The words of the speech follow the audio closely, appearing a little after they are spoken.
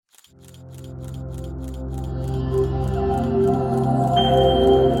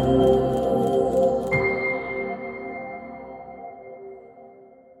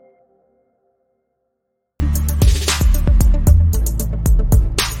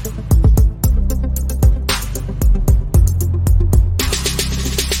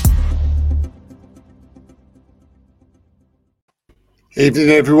Evening,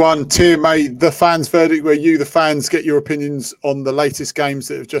 everyone. TMA, the fans' verdict, where you, the fans, get your opinions on the latest games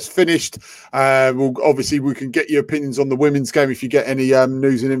that have just finished. We can get your opinions on the women's game if you get any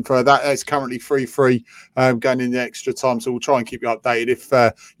news and info. That's currently free going in the extra time. So we'll try and keep you updated. If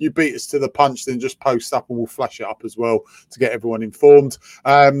you beat us to the punch, then just post up and we'll flash it up as well to get everyone informed.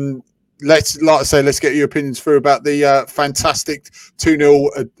 Let's get your opinions through about the fantastic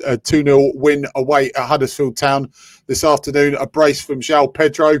 2-0 win away at Huddersfield Town this afternoon. A brace from João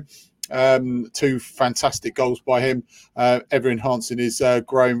Pedro, two fantastic goals by him, ever enhancing his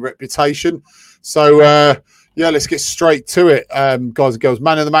growing reputation. So, let's get straight to it, guys and girls.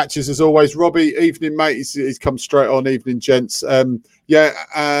 Man of the matches, as always, Robbie. Evening, mate. He's come straight on. Evening, gents. As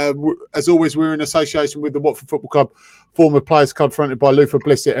always, we're in association with the Watford Football Club. Former Players Club fronted by Luther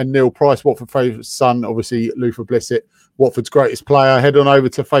Blissett and Neil Price, Watford favourite son, obviously Luther Blissett, Watford's greatest player. Head on over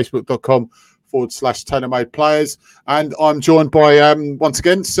to facebook.com/TaylorMade Players. And I'm joined by, once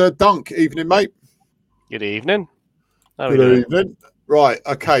again, Sir Dunk. Evening, mate. Good evening. Good evening. Right,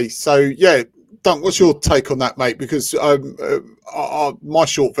 okay. So, Dunk, what's your take on that, mate? Because my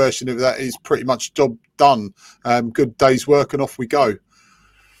short version of that is pretty much job done. Good day's work and off we go.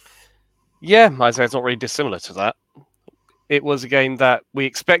 Yeah, I'd say it's not really dissimilar to that. It was a game that we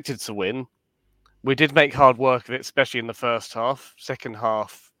expected to win. We did make hard work of it, especially in the first half. Second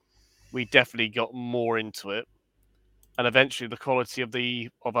half, we definitely got more into it. And eventually the quality of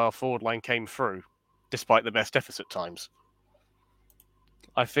our forward line came through, despite the best efforts at times.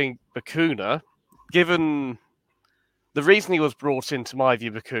 I think Bacuna, given the reason he was brought in, to my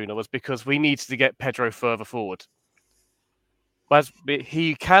view, Bacuna, was because we needed to get Pedro further forward. But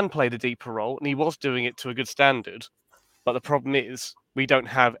he can play the deeper role, and he was doing it to a good standard. But the problem is, we don't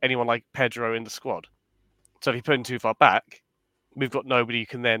have anyone like Pedro in the squad. So if you put him too far back, we've got nobody who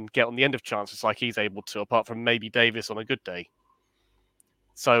can then get on the end of chances like he's able to, apart from maybe Davis on a good day.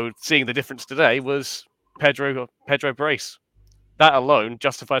 So seeing the difference today was Pedro brace. That alone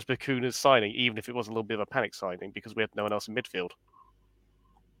justifies Bacuna's signing, even if it was a little bit of a panic signing, because we had no one else in midfield.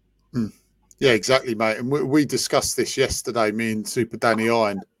 Yeah, exactly, mate. And we discussed this yesterday, me and Super Danny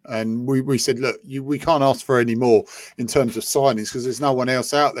Iron, and we said, look, we can't ask for any more in terms of signings because there's no one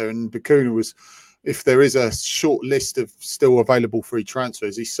else out there. And Bacuna was, if there is a short list of still available free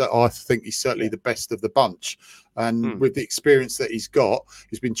transfers, I think he's certainly the best of the bunch. And with the experience that he's got,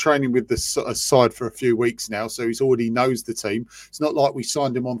 he's been training with the side for a few weeks now, so he's already knows the team. It's not like we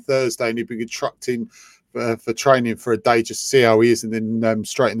signed him on Thursday and he'd been trucked in for training for a day just to see how he is and then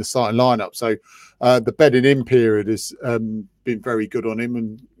straight in the starting lineup. So the bedding in period has been very good on him,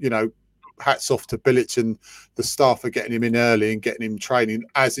 and hats off to Bilic and the staff for getting him in early and getting him training,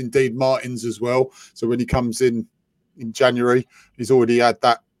 as indeed Martins as well. So when he comes in January, he's already had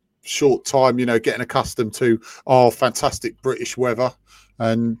that short time, getting accustomed to our fantastic British weather.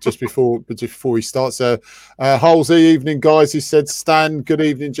 And just before he starts, Halsey, evening, guys. He said, Stan, good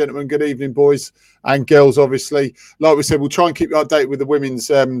evening, gentlemen. Good evening, boys and girls, obviously. Like we said, we'll try and keep you updated with the women's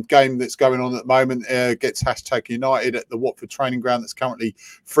game that's going on at the moment. Gets #United at the Watford training ground. That's currently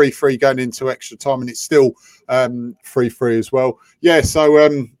free going into extra time, and it's still free as well. Yeah,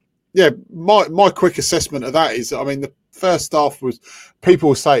 so, my quick assessment of that is, I mean, the first half was, people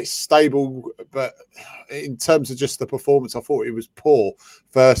will say it's stable, but in terms of just the performance, I thought it was poor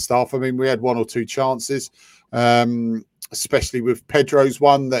first half. I mean, we had one or two chances, especially with Pedro's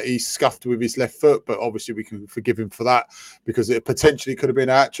one that he scuffed with his left foot, but obviously we can forgive him for that because it potentially could have been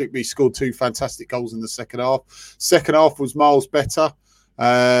a hat-trick, but he scored two fantastic goals in the second half. Second half was miles better.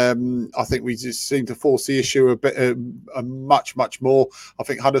 I think we just seemed to force the issue a bit, much more. I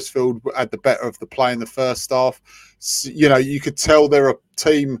think Huddersfield had the better of the play in the first half. You could tell they're a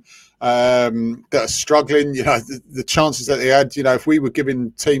team that are struggling. The chances that they had. If we were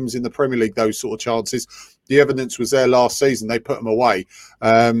giving teams in the Premier League those sort of chances, the evidence was there last season. They put them away.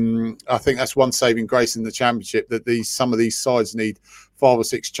 I think that's one saving grace in the Championship, that some of these sides need 5 or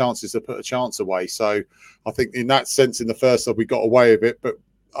 6 chances to put a chance away. So I think in that sense, in the first half, we got away with it. But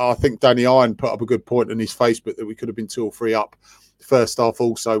I think Danny Iron put up a good point on his Facebook that we could have been 2 or 3 up the first half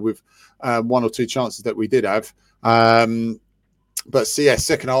also with 1 or 2 chances that we did have. But so, yeah,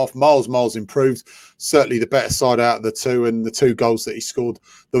 second half, Miles improved. Certainly the better side out of the two, and the 2 goals that he scored.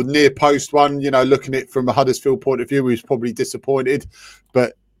 The near post one, looking at it from a Huddersfield point of view, he was probably disappointed.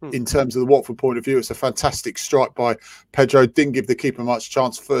 But in terms of the Watford point of view, it's a fantastic strike by Pedro. Didn't give the keeper much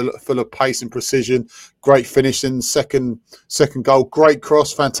chance, full of pace and precision. Great finish in second goal. Great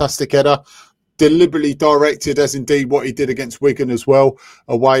cross, fantastic header. Deliberately directed, as indeed what he did against Wigan as well,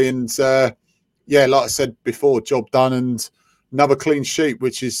 away. And, like I said before, job done. And another clean sheet,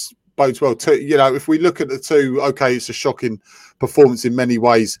 which is bodes well. Too, if we look at the two, okay, it's a shocking performance in many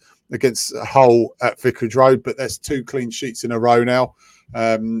ways against Hull at Vicarage Road, but there's 2 clean sheets in a row now.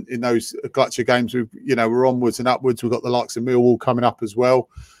 In those Gloucester games, we're onwards and upwards. We've got the likes of Millwall coming up as well.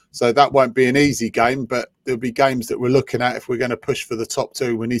 So that won't be an easy game, but there'll be games that we're looking at. If we're going to push for the top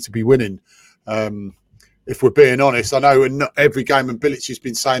 2, we need to be winning. If we're being honest, I know not every game, and Bilic has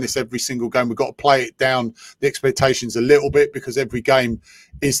been saying this every single game, we've got to play it down, the expectations a little bit, because every game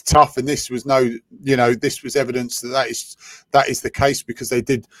is tough. And this was this was evidence that is the case, because they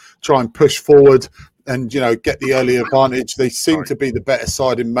did try and push forward and, get the early advantage. They seem to be the better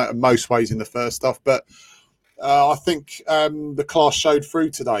side in most ways in the first half. But I think the class showed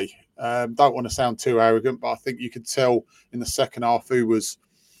through today. Don't want to sound too arrogant, but I think you could tell in the second half who was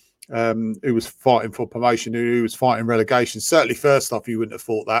fighting for promotion, who was fighting relegation. Certainly first half, you wouldn't have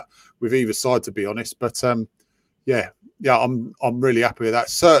thought that with either side, to be honest. But I'm really happy with that.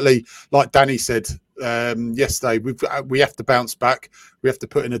 Certainly, like Danny said yesterday, we have to bounce back. We have to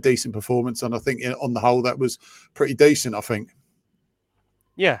put in a decent performance, and I think on the whole that was pretty decent, I think.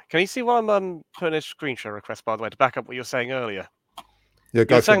 Yeah, can you see why I'm putting a screen share request, by the way, to back up what you were saying earlier? Yeah,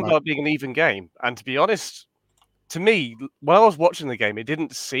 you were saying about being an even game, and to be honest, to me, when I was watching the game, it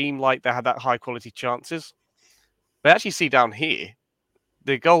didn't seem like they had that high quality chances. But actually see down here,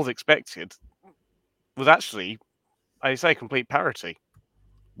 the goals expected was actually, I say, complete parity.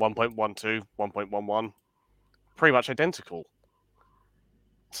 1.12, 1.11, pretty much identical.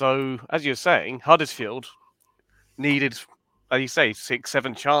 So, as you're saying, Huddersfield needed, as you say,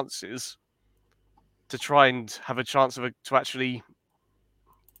 6-7 chances to try and have a chance to actually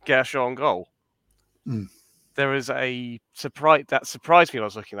get a shot on goal. There is a surprise that surprised me when I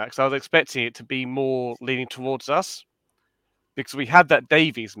was looking at, because I was expecting it to be more leaning towards us, because we had that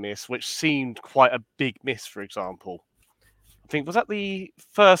Davies miss, which seemed quite a big miss. For example, I think was that the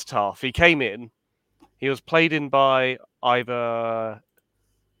first half. He came in, he was played in by either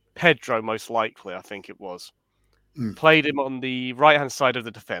Pedro, most likely. I think it was played him on the right hand side of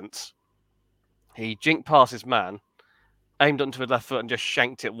the defence. He jinked past his man, aimed onto his left foot, and just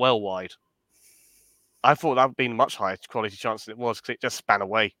shanked it well wide. I thought that would have been a much higher quality chance than it was, because it just span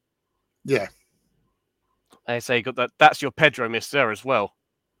away. Yeah. And I say got that's your Pedro miss there as well.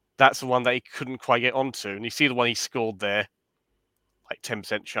 That's the one that he couldn't quite get onto. And you see the one he scored there, like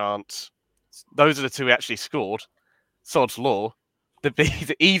 10% chance. Those are the two he actually scored. Sod's law.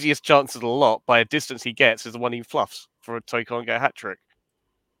 The easiest chance of the lot by a distance he gets is the one he fluffs so he can't get a hat-trick.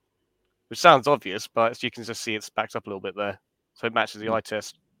 Which sounds obvious, but as you can just see, it's backed up a little bit there. So it matches the eye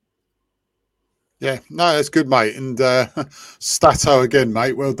test. Yeah, no, that's good, mate. And Stato again,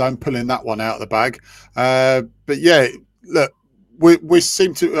 mate. Well done pulling that one out of the bag. But yeah, look, we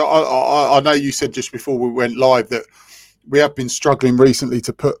seem to. I know you said just before we went live that we have been struggling recently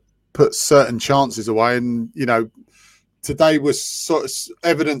to put certain chances away, and today was sort of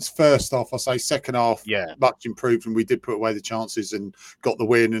evidence. First half, I say second half, much improved, and we did put away the chances and got the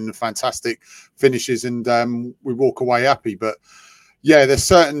win and the fantastic finishes, and we walk away happy, but. Yeah, there's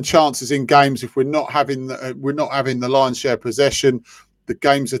certain chances in games if we're not having the lion's share possession. The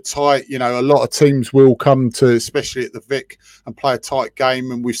games are tight. A lot of teams will come to, especially at the Vic, and play a tight game,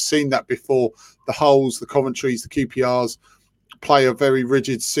 and we've seen that before. The Hulls, the Coventries, the QPRs play a very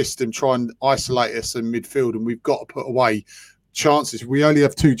rigid system, try and isolate us in midfield, and we've got to put away chances. We only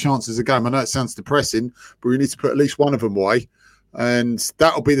have 2 chances a game. I know it sounds depressing, but we need to put at least one of them away, and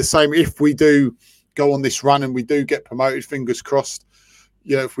that'll be the same if we do go on this run and we do get promoted. Fingers crossed.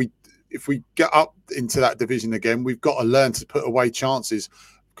 If we get up into that division again, we've got to learn to put away chances,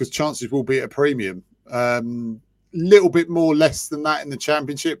 because chances will be at a premium. Little bit more less than that in the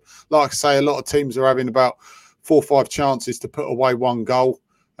Championship. Like I say, a lot of teams are having about 4 or 5 chances to put away 1 goal,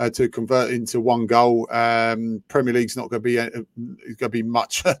 to convert into 1 goal. Premier League's not going to be it's going to be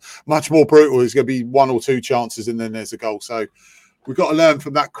much more brutal. There's going to be 1 or 2 chances and then there's a goal. So we've got to learn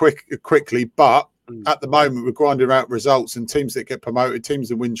from that quickly, but. At the moment, we're grinding out results, and teams that get promoted, teams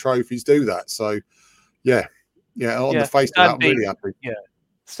that win trophies do that. So, on the face of that, I'm really happy. Yeah,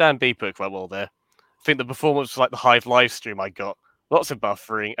 Stan B put it quite well there. I think the performance was like the Hive live stream I got. Lots of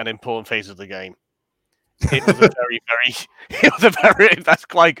buffering and important phases of the game. It was that's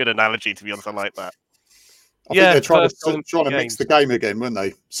quite a good analogy, to be honest. I like that. I think they're trying to mix the game again, weren't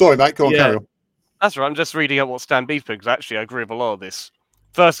they? Sorry, mate. Go on, carry on. That's right. I'm just reading out what Stan B put, because actually I agree with a lot of this.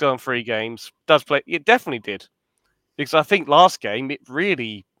 First goal in 3 games, does play. It definitely did. Because I think last game, it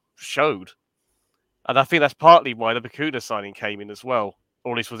really showed. And I think that's partly why the Bacuna signing came in as well,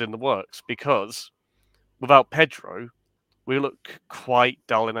 or at least was in the works, because without Pedro, we look quite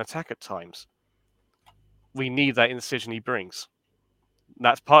dull in attack at times. We need that incision he brings.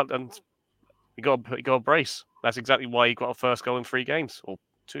 That's part, and you got to brace. That's exactly why you got a first goal in 3 games, or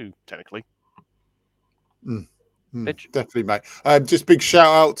 2 technically. Definitely, mate. Just big shout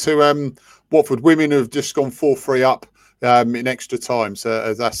out to Watford women who've just gone 4-3 up in extra time.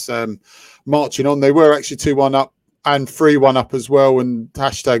 So that's marching on. They were actually 2-1 up and 3-1 up as well, and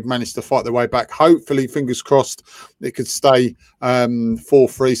hashtag managed to fight their way back. Hopefully, fingers crossed, it could stay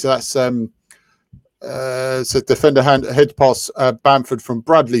 4-3. So that's so defender head pass Bamford from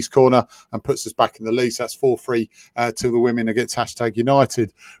Bradley's corner and puts us back in the lead. So that's 4-3 to the women against hashtag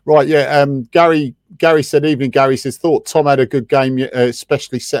United. Right, yeah. Gary said, evening, Gary says, thought Tom had a good game,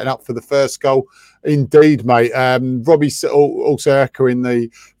 especially setting up for the first goal. Indeed, mate. Robbie also echoing the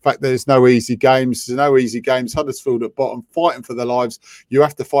fact there's no easy games. There's no easy games. Huddersfield at bottom, fighting for their lives. You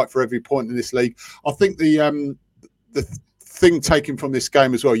have to fight for every point in this league. I think the thing taken from this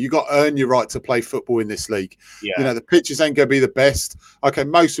game as well, you got to earn your right to play football in this league. Yeah. You know, the pitches ain't going to be the best. Okay,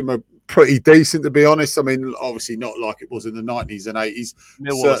 most of them are pretty decent, to be honest. I mean, obviously not like it was in the 90s and 80s.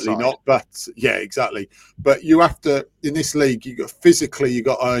 Certainly not. But yeah, exactly. But you have to, in this league, you got physically, you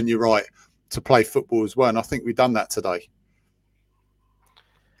got to earn your right to play football as well. And I think we've done that today.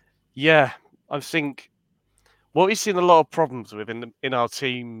 Yeah, I think what we've seen a lot of problems with in our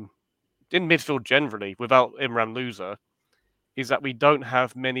team, in midfield generally, without Imran Loser, is that we don't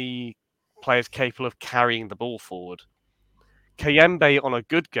have many players capable of carrying the ball forward. Kayembe on a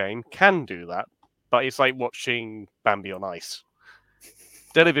good game can do that, but it's like watching Bambi on ice.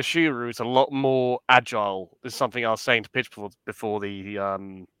 Dele Bashiru is a lot more agile. This is something I was saying to Pitch before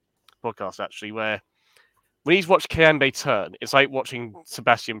the podcast, actually, where when he's watched Kayembe turn, it's like watching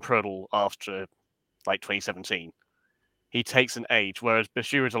Sebastian Prödl after like 2017. He takes an age, whereas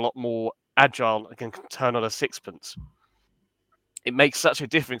Bashiru is a lot more agile and can turn on a sixpence. It makes such a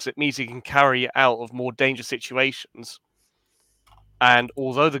difference. It means he can carry it out of more dangerous situations. And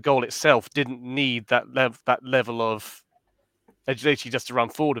although the goal itself didn't need that level of agility just to run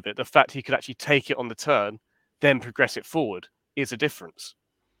forward of it, the fact he could actually take it on the turn, then progress it forward, is a difference.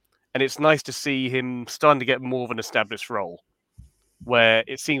 And it's nice to see him starting to get more of an established role, where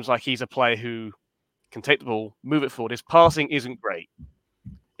it seems like he's a player who can take the ball, move it forward. His passing isn't great.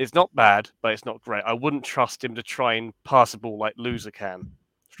 It's not bad, but it's not great. I wouldn't trust him to try and pass a ball like Loser can,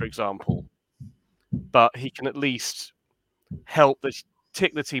 for example. But he can at least help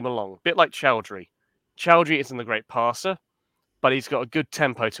tick the team along. A bit like Chowdhury. Chowdhury isn't a great passer, but he's got a good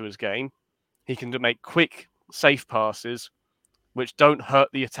tempo to his game. He can make quick, safe passes, which don't hurt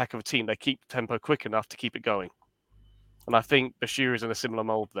the attack of a team. They keep the tempo quick enough to keep it going. And I think Bashir is in a similar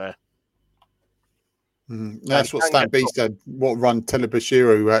mould there. That's what Stan B said. What run Dele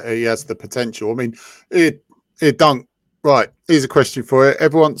Bashiru? He has the potential. I mean, it don't. Right. Here's a question for you.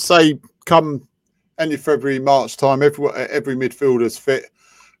 Everyone, say come end of February, March time. Every midfielder's fit.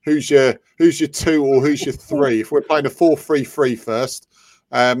 Who's your 2 or who's your 3? If we're playing a 4-3-3 first,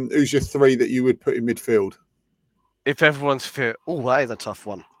 who's your 3 that you would put in midfield? If everyone's fit, that is a tough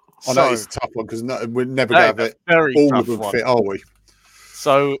one. I know it's a tough one because we're never going to have it all of them fit, are we?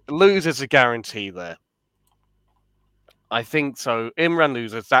 So Loser's a guarantee there. I think so. Imran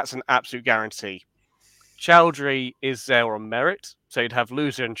Loser, that's an absolute guarantee. Chowdhury is there on merit, so you'd have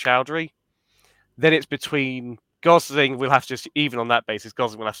Loser and Chowdhury. Then it's between Gosling. We'll have to just, even on that basis,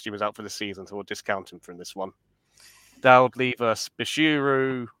 Gosling will have to assume is out for the season, so we'll discount him from this one. That would leave us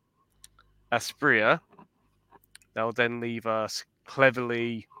Bashiru, Asprilla. That will then leave us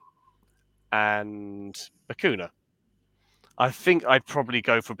Cleverly and Bacuna. I think I'd probably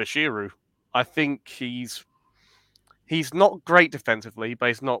go for Bashiru. I think he's not great defensively, but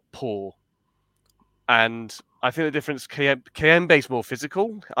he's not poor. And I think the difference, Kayembe is more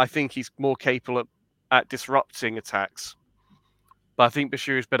physical. I think he's more capable at disrupting attacks. But I think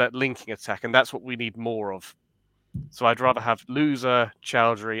Bashiru is better at linking attack, and that's what we need more of. So I'd rather have Loser,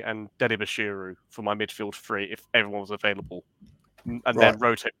 Chowdhury, and Dele Bashiru for my midfield 3 if everyone was available. And then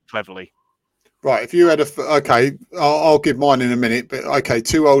rotate Cleverly. Right, if you had okay, I'll give mine in a minute, but okay,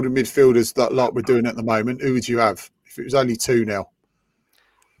 2 older midfielders that like we're doing at the moment, who would you have if it was only 2 now?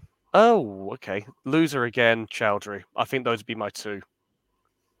 Oh, okay. Loser again, Chowdhury. I think those would be my 2.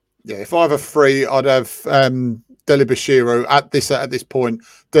 Yeah, if I have a 3, I'd have Dele Bashiru at this point,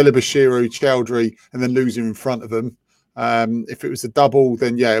 Dele Bashiru, Chowdhury, and then Loser in front of them. If it was a double,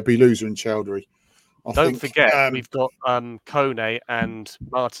 then yeah, it'd be Loser and Chowdhury. Don't forget, we've got Kone and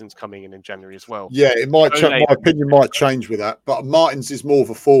Martins coming in January as well. Yeah, it might. My opinion might change with that, but Martins is more of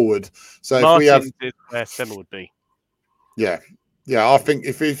a forward. So Martins if we have, is where Sema would be. Yeah. I think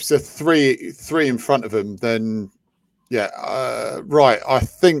if it's a three in front of him, then yeah, right. I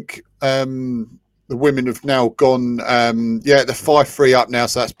think. the women have now gone. They're 5-3 up now,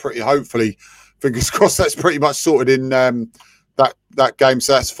 so that's pretty. Hopefully, fingers crossed, that's pretty much sorted in that game.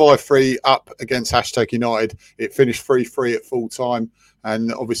 So that's 5-3 up against Hashtag United. It finished 3-3 at full time,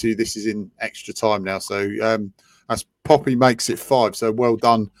 and obviously this is in extra time now. So as Poppy makes it 5. So well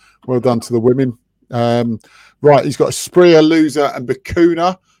done to the women. Right, he's got a Spria, Loser, and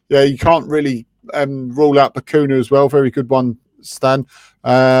Bakuna. Yeah, you can't really rule out Bakuna as well. Very good one, Stan.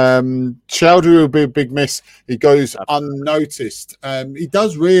 Chowdhury will be a big miss. He goes unnoticed. He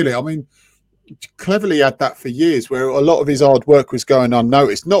does really. I mean, Cleverly had that for years, where a lot of his hard work was going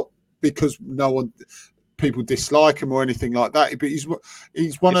unnoticed. Not because people dislike him or anything like that, but he's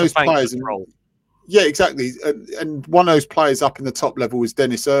one of those players. Yeah, exactly. And one of those players up in the top level was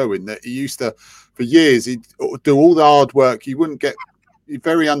Dennis Irwin, that he used to, for years, he'd do all the hard work. He wouldn't get,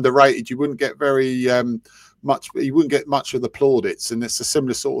 very underrated. You wouldn't get very much, he wouldn't get much of the plaudits. And it's a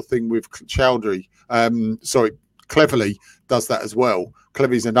similar sort of thing with Chowdhury. Cleverly does that as well.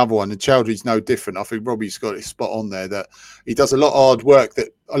 Cleverly's another one, and Chowdhury's no different. I think Robbie's got it spot on there, that he does a lot of hard work that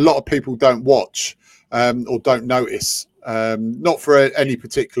a lot of people don't watch or don't notice. Not for any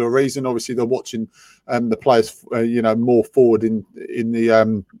particular reason. Obviously, they're watching the players, more forward in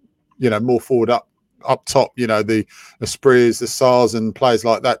the, more forward up top. The Spreers, the SARS, and players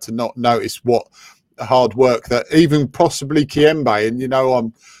like that, to not notice what hard work that even possibly Kiembe. And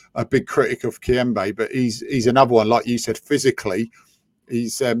I'm a big critic of Kiembe, but he's another one, like you said, physically.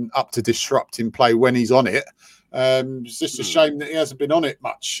 He's up to disrupting play when he's on it. It's just a shame that he hasn't been on it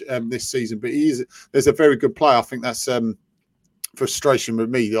much this season, but there's a very good player. I think that's frustration with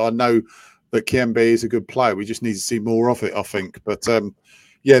me. I know that Kiembe is a good player. We just need to see more of it, I think. But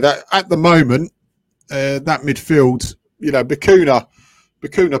that at the moment, that midfield,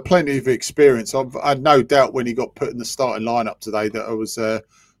 Bakuna, plenty of experience. I had no doubt when he got put in the starting lineup today that I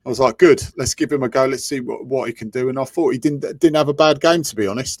was like, good, let's give him a go. Let's see what he can do. And I thought he didn't have a bad game, to be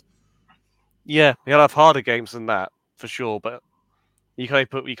honest. Yeah, he'll have harder games than that for sure, but you can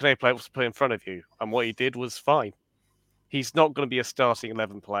only play what's put in front of you, and what he did was fine. He's not going to be a starting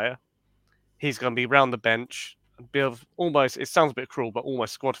 11 player. He's going to be round the bench, almost. It sounds a bit cruel, but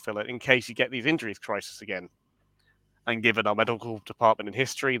almost squad filler in case you get these injuries crisis again. And given our medical department in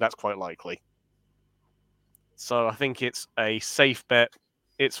history, that's quite likely. So I think it's a safe bet.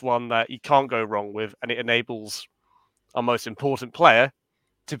 It's one that you can't go wrong with, and it enables our most important player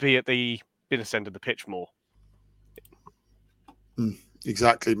to be at the business end of the pitch more.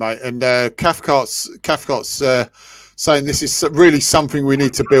 Exactly, mate. And Cathcart's saying this is really something we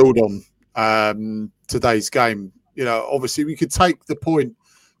need to build on today's game. Obviously we could take the point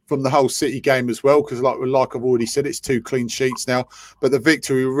from the whole City game as well, because like I've already said, it's 2 clean sheets now. But the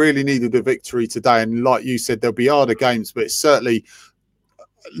victory, we really needed a victory today. And like you said, there'll be harder games, but it's certainly,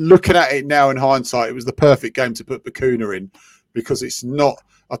 looking at it now in hindsight, it was the perfect game to put Bakuna in, because it's not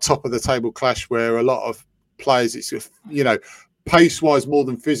a top of the table clash where a lot of players, it's pace wise more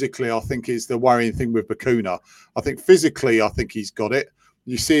than physically, I think is the worrying thing with Bakuna. I think physically, I think he's got it.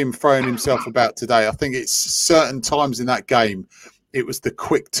 You see him throwing himself about today. I think it's certain times in that game, it was the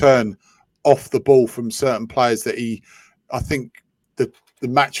quick turn off the ball from certain players that I think the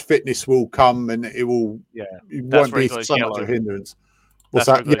match fitness will come, and it won't be so much of a hindrance. What's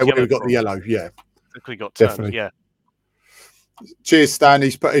that? Yeah, where we got the yellow. Yeah, we got turned. Definitely. Yeah. Cheers, Stan.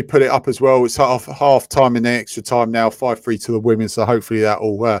 He put it up as well. It's half time in the extra time now, 5-3 to the women. So hopefully that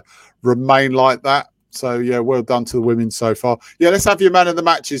will remain like that. So yeah, well done to the women so far. Yeah, let's have your man of the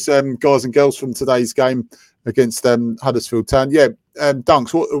matches, guys and girls, from today's game against Huddersfield Town. Yeah,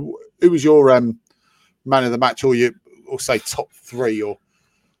 Dunks, who was your man of the match, or say top 3 or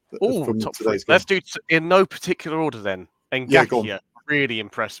from top today's 3. Game? Let's do in no particular order then. And Ngakia really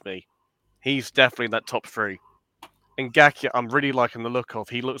impressed me. He's definitely in that top 3. And Ngakia, I'm really liking the look of.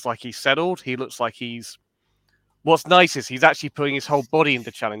 He looks like he's settled. He looks like what's nice is he's actually putting his whole body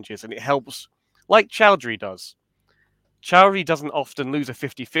into challenges, and it helps, like Chowdhury does. Chowdhury doesn't often lose a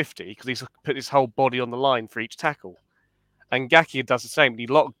 50-50 because he's put his whole body on the line for each tackle. And Ngakia does the same. He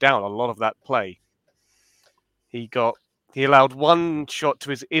locked down a lot of that play. He allowed one shot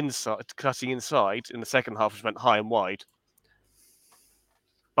to his inside, cutting inside in the second half, which went high and wide.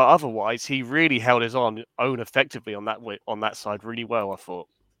 But otherwise, he really held his own effectively on that side really well, I thought.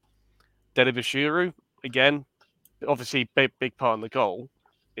 Delibashiru, again, obviously big part in the goal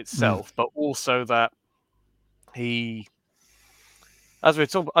itself, but also that he, as we're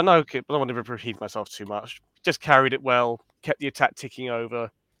talking, I don't want to repeat myself too much. Just carried it well, kept the attack ticking over.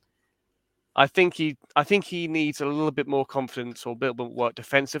 I think he needs a little bit more confidence or a bit more work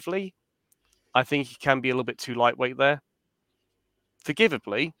defensively. I think he can be a little bit too lightweight there.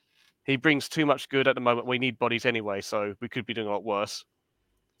 Forgivably, He brings too much good at the moment. We need bodies anyway, so we could be doing a lot worse.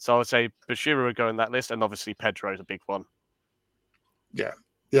 So I would say Bashiru would go in that list, and obviously Pedro is a big one. Yeah.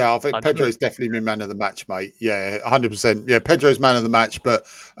 Yeah, I think Pedro's definitely been man of the match, mate. Yeah, 100%. Yeah, Pedro's man of the match. But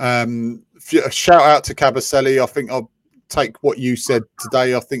a shout out to Kabasele. I think I'll take what you said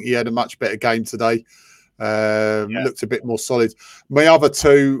today. I think he had a much better game today. Looked a bit more solid. My other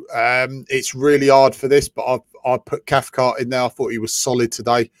two, it's really hard for this, but I put Cathcart in there. I thought he was solid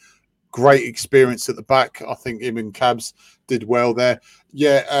today. Great experience at the back. I think him and Cabs did well there.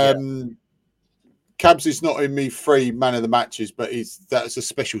 Yeah. Cabs is not in me 3 man of the matches, but that's a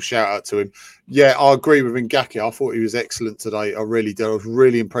special shout out to him. Yeah, I agree with Ngakia. I thought he was excellent today. I really did. I was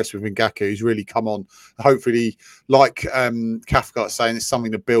really impressed with Ngakia. He's really come on. Hopefully, like Cathcart saying, it's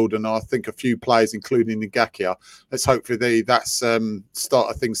something to build. And I think a few players, including Ngakia, let's hope for that's start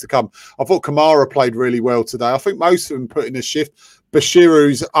of things to come. I thought Kamara played really well today. I think most of them put in a shift.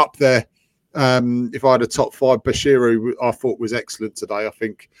 Bashiru's up there. If I had a top 5, Bashiru, I thought was excellent today. I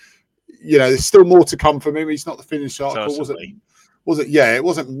think, there's still more to come from him. He's not the finished article, was it? Yeah, it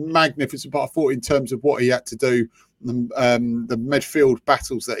wasn't magnificent, but I thought in terms of what he had to do, the midfield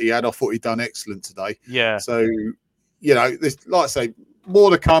battles that he had, I thought he'd done excellent today. Yeah. So, there's, like I say, more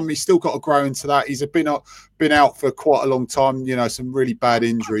to come. He's still got to grow into that. He's been out for quite a long time. Some really bad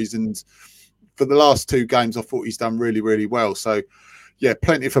injuries, and for the last 2 games, I thought he's done really, really well. So. Yeah,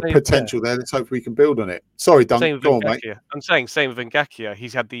 plenty of potential there. Let's hope we can build on it. Sorry, Duncan. Go on, mate. I'm saying same with Ngakia.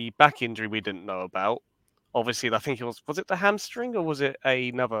 He's had the back injury we didn't know about. Obviously, I think it was it the hamstring or was it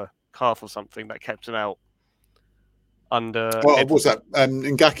another calf or something that kept him out under... What was that?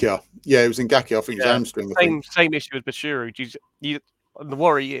 Ngakia. Yeah, it was Ngakia. I think it was hamstring. Same issue with Bashiru. The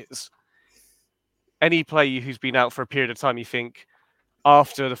worry is any player who's been out for a period of time, you think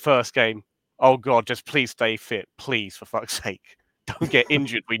after the first game, oh God, just please stay fit. Please, for fuck's sake. Don't get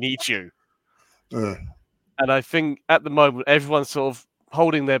injured. We need you. And I think at the moment, everyone's sort of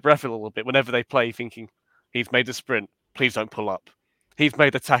holding their breath a little bit whenever they play, thinking, he's made the sprint. Please don't pull up. He's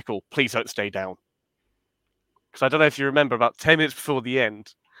made the tackle. Please don't stay down. Because I don't know if you remember, about 10 minutes before the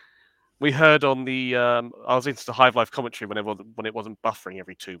end, we heard on the... I was into the Hive Life commentary when it wasn't buffering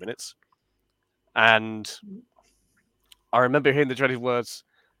every 2 minutes. And I remember hearing the dreaded words,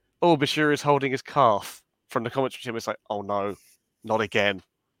 oh, Bashir is holding his calf. From the commentary team, it's like, oh no. Not again.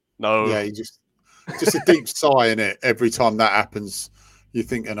 No. Yeah, you just a deep sigh in it every time that happens. You're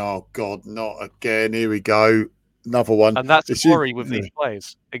thinking, oh God, not again. Here we go. Another one. And that's the worry with these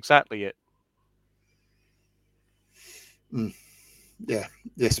players. Exactly it. Yeah.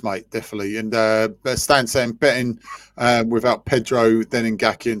 Yes, mate, definitely. And Stan saying betting without Pedro, then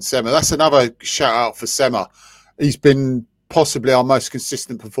Ngakia and Sema. That's another shout out for Sema. He's been possibly our most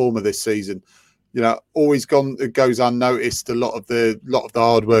consistent performer this season. Always goes unnoticed. A lot of the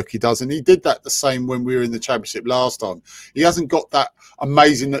hard work he does, and he did that the same when we were in the Championship last time. He hasn't got that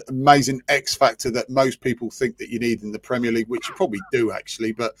amazing X factor that most people think that you need in the Premier League, which you probably do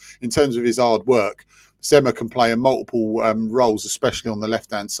actually. But in terms of his hard work, Sema can play in multiple roles, especially on the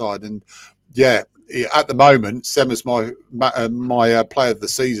left hand side. And yeah, at the moment, Sema's my player of the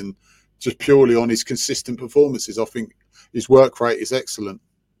season, just purely on his consistent performances. I think his work rate is excellent.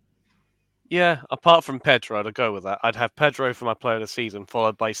 Yeah, apart from Pedro, I'd go with that. I'd have Pedro for my player of the season,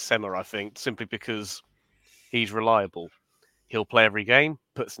 followed by Sema, I think, simply because he's reliable. He'll play every game,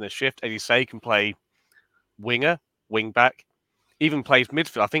 puts in a shift. As you say, he can play winger, wing back, even plays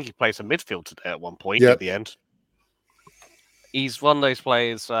midfield. I think he plays some midfield today at one point at the end. He's one of those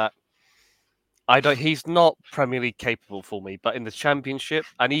players that he's not Premier League capable for me, but in the Championship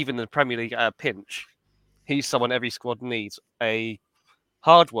and even in the Premier League at a pinch, he's someone every squad needs. A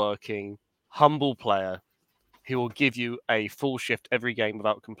hardworking, humble player who will give you a full shift every game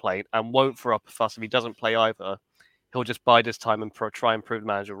without complaint and won't throw up a fuss if he doesn't play either. He'll just bide his time and try and prove the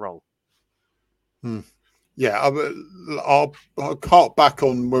manager wrong. Yeah, I'll cart back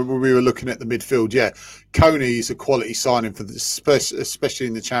on when we were looking at the midfield. Yeah, Coney is a quality signing for especially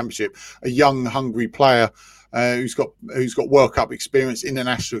in the Championship. A young, hungry player who's got World Cup experience,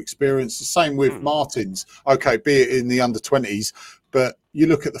 international experience. The same with Martins. Okay, be it in the under-20s, but you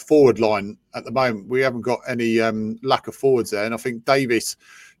look at the forward line at the moment, we haven't got any lack of forwards there. And I think Davis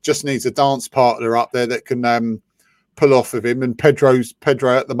just needs a dance partner up there that can pull off of him. And Pedro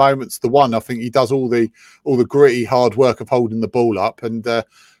at the moment's the one. I think he does all the gritty hard work of holding the ball up, and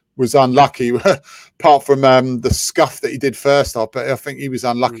was unlucky apart from the scuff that he did first half. But I think he was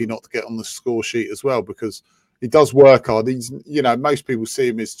unlucky not to get on the score sheet as well, because he does work hard. He's, most people see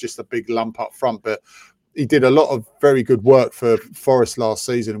him as just a big lump up front, but he did a lot of very good work for Forest last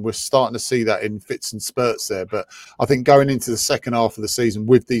season, and we're starting to see that in fits and spurts there. But I think going into the second half of the season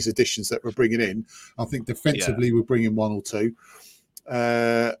with these additions that we're bringing in, I think defensively we're bringing one or two.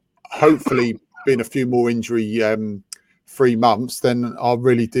 Hopefully, being a few more injury 3 months, then I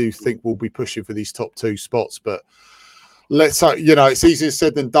really do think we'll be pushing for these top 2 spots. But let's say, it's easier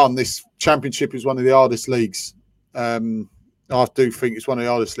said than done. This Championship is one of the hardest leagues. I do think it's one of the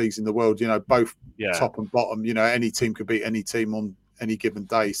hardest leagues in the world, both top and bottom. Any team could beat any team on any given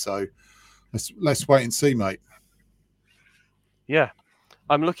day. So let's wait and see, mate. Yeah.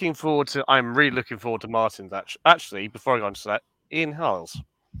 I'm really looking forward to Martins. Actually, before I go on to that, Ian Hiles.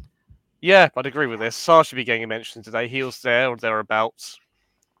 Yeah, I'd agree with this. Sarr should be getting a mention today. He was there or thereabouts.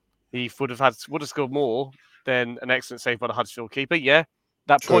 He would have scored more than an excellent save by the Huddersfield keeper. Yeah,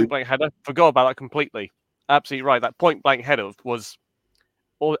 that point-blank header, forgot about that completely. Absolutely right. That point-blank header was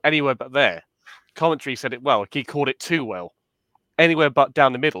anywhere but there. Commentary said it well. He called it too well. Anywhere but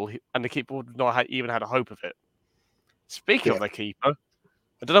down the middle, and the keeper would not even had a hope of it. Speaking of the keeper,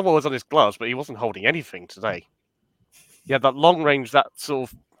 I don't know what was on his gloves, but he wasn't holding anything today. Yeah, that long range, that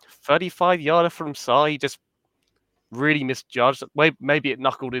sort of 35-yarder from Sarr, he just really misjudged. Maybe it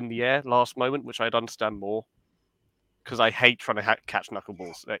knuckled in the air last moment, which I'd understand more. Because I hate trying to catch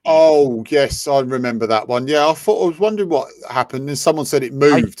knuckleballs. Oh, yes, I remember that one. Yeah, I was wondering what happened, and someone said it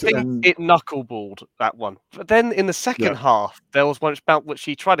moved. I think it knuckleballed, that one. But then in the second half, there was one which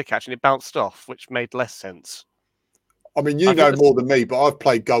he tried to catch, and it bounced off, which made less sense. I mean, you know more than me, but I've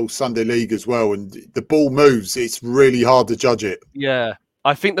played Gold Sunday League as well, and the ball moves. It's really hard to judge it. Yeah.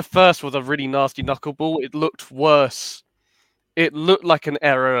 I think the first was a really nasty knuckleball. It looked worse. It looked like an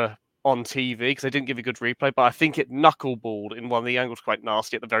error on TV because they didn't give a good replay, but I think it knuckleballed in one of the angles quite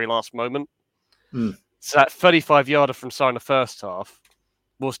nasty at the very last moment. So that 35-yarder from Sarr in the first half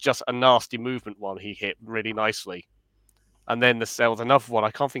was just a nasty movement one he hit really nicely. And then there was another one,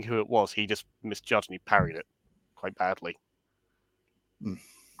 I can't think who it was, he just misjudged and he parried it quite badly.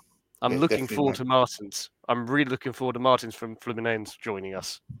 I'm looking forward to Martins. I'm really looking forward to Martins from Fluminense joining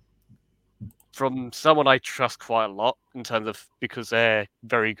us. From someone I trust quite a lot in terms of because they're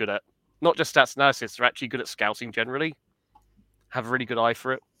very good at not just stats analysis, they're actually good at scouting generally. Have a really good eye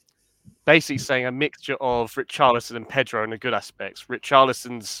for it. Basically saying a mixture of Richarlison and Pedro in the good aspects.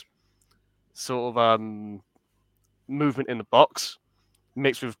 Richarlison's sort of movement in the box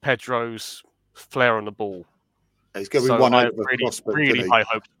mixed with Pedro's flair on the ball. He's going to be one of the prospect. Really high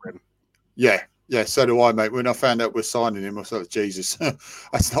hopes for him. Yeah, so do I, mate. When I found out we're signing him, I thought, Jesus,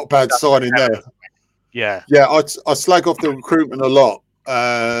 that's not bad signing there. Yeah. I slag off the recruitment a lot,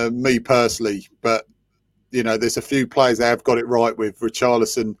 me personally, but there's a few players that have got it right with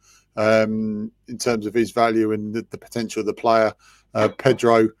Richarlison in terms of his value and the potential of the player,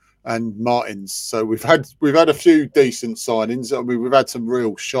 Pedro and Martins. So we've had a few decent signings. I mean, we've had some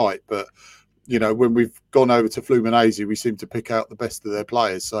real shite, but when we've gone over to Fluminense, we seem to pick out the best of their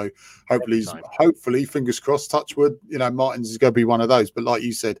players. So hopefully, fingers crossed, touch wood, Martins is going to be one of those. But like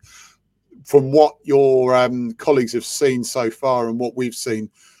you said, from what your colleagues have seen so far and what we've seen,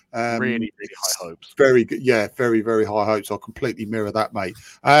 really, really high hopes. Very good. Yeah, very, very high hopes. I'll completely mirror that, mate.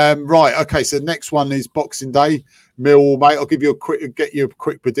 Right. Okay. So next one is Boxing Day. Millwall, mate. I'll get you a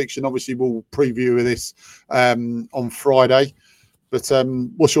quick prediction. Obviously, we'll preview this on Friday. But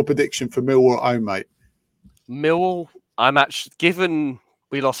what's your prediction for Millwall at home, mate? Millwall, I'm actually, given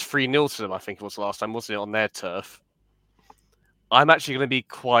we lost 3-0 to them, I think it was last time, wasn't it, on their turf? I'm actually going to be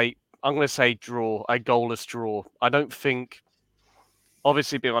I'm going to say draw, a goalless draw. I don't think,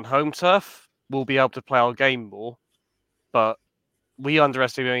 obviously being on home turf, we'll be able to play our game more. But we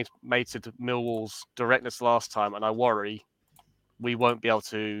underestimated Millwall's directness last time, and I worry we won't be able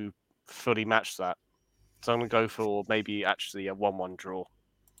to fully match that. So I'm going to go for maybe actually a 1-1 draw.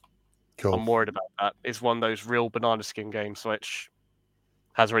 Cool. I'm worried about that. It's one of those real banana skin games which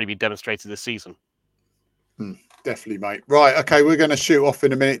has already been demonstrated this season. Definitely, mate. Right, okay, we're going to shoot off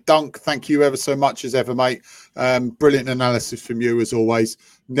in a minute. Dunk, thank you ever so much as ever, mate. Brilliant analysis from you as always.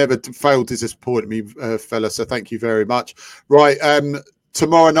 Never failed to disappoint me, fella, so thank you very much. Right,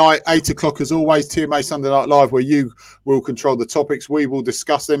 tomorrow night, 8 o'clock as always, TMA Sunday Night Live, where you will control the topics. We will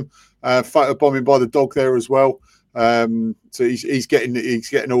discuss them. Photo bombing by the dog there as well. So he's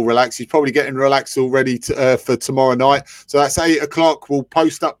getting all relaxed. He's probably getting relaxed already for tomorrow night. So that's 8 o'clock. We'll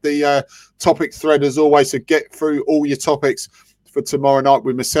post up the topic thread as always. So get through all your topics for tomorrow night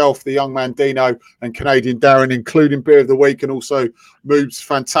with myself, the young man Dino, and Canadian Darren, including Beer of the Week and also Moob's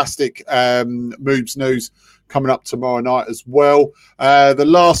fantastic Moob's News coming up tomorrow night as well. The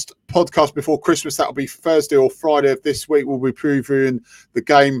last podcast before Christmas, that'll be Thursday or Friday of this week. We'll be previewing the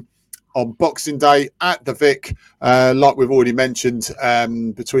game on Boxing Day at the Vic, like we've already mentioned,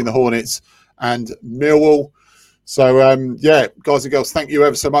 between the Hornets and Millwall. So, yeah, guys and girls, thank you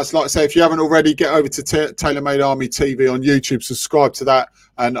ever so much. Like I say, if you haven't already, get over to TaylorMade Army TV on YouTube, subscribe to that,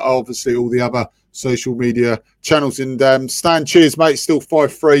 and obviously all the other social media channels. And Stan, cheers, mate. Still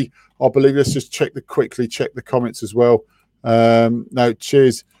 5-3, I believe. Let's just quickly check the comments as well. No,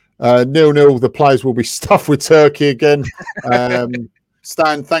 cheers. 0-0, the players will be stuffed with turkey again.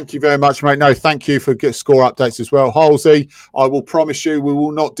 Stan, thank you very much, mate. No, thank you for score updates as well. Halsey, I will promise you we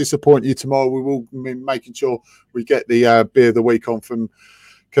will not disappoint you tomorrow. We will be making sure we get the beer of the week on from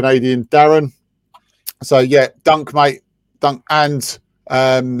Canadian Darren. So, yeah, Dunk, mate. Dunk and break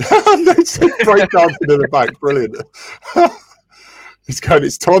dancing in the back. Brilliant.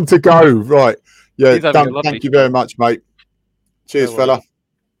 It's time to go. Right. Yeah, Dunk, thank you very much, mate. Cheers, fella.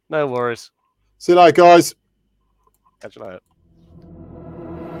 No worries. See you later, guys. Catch you later.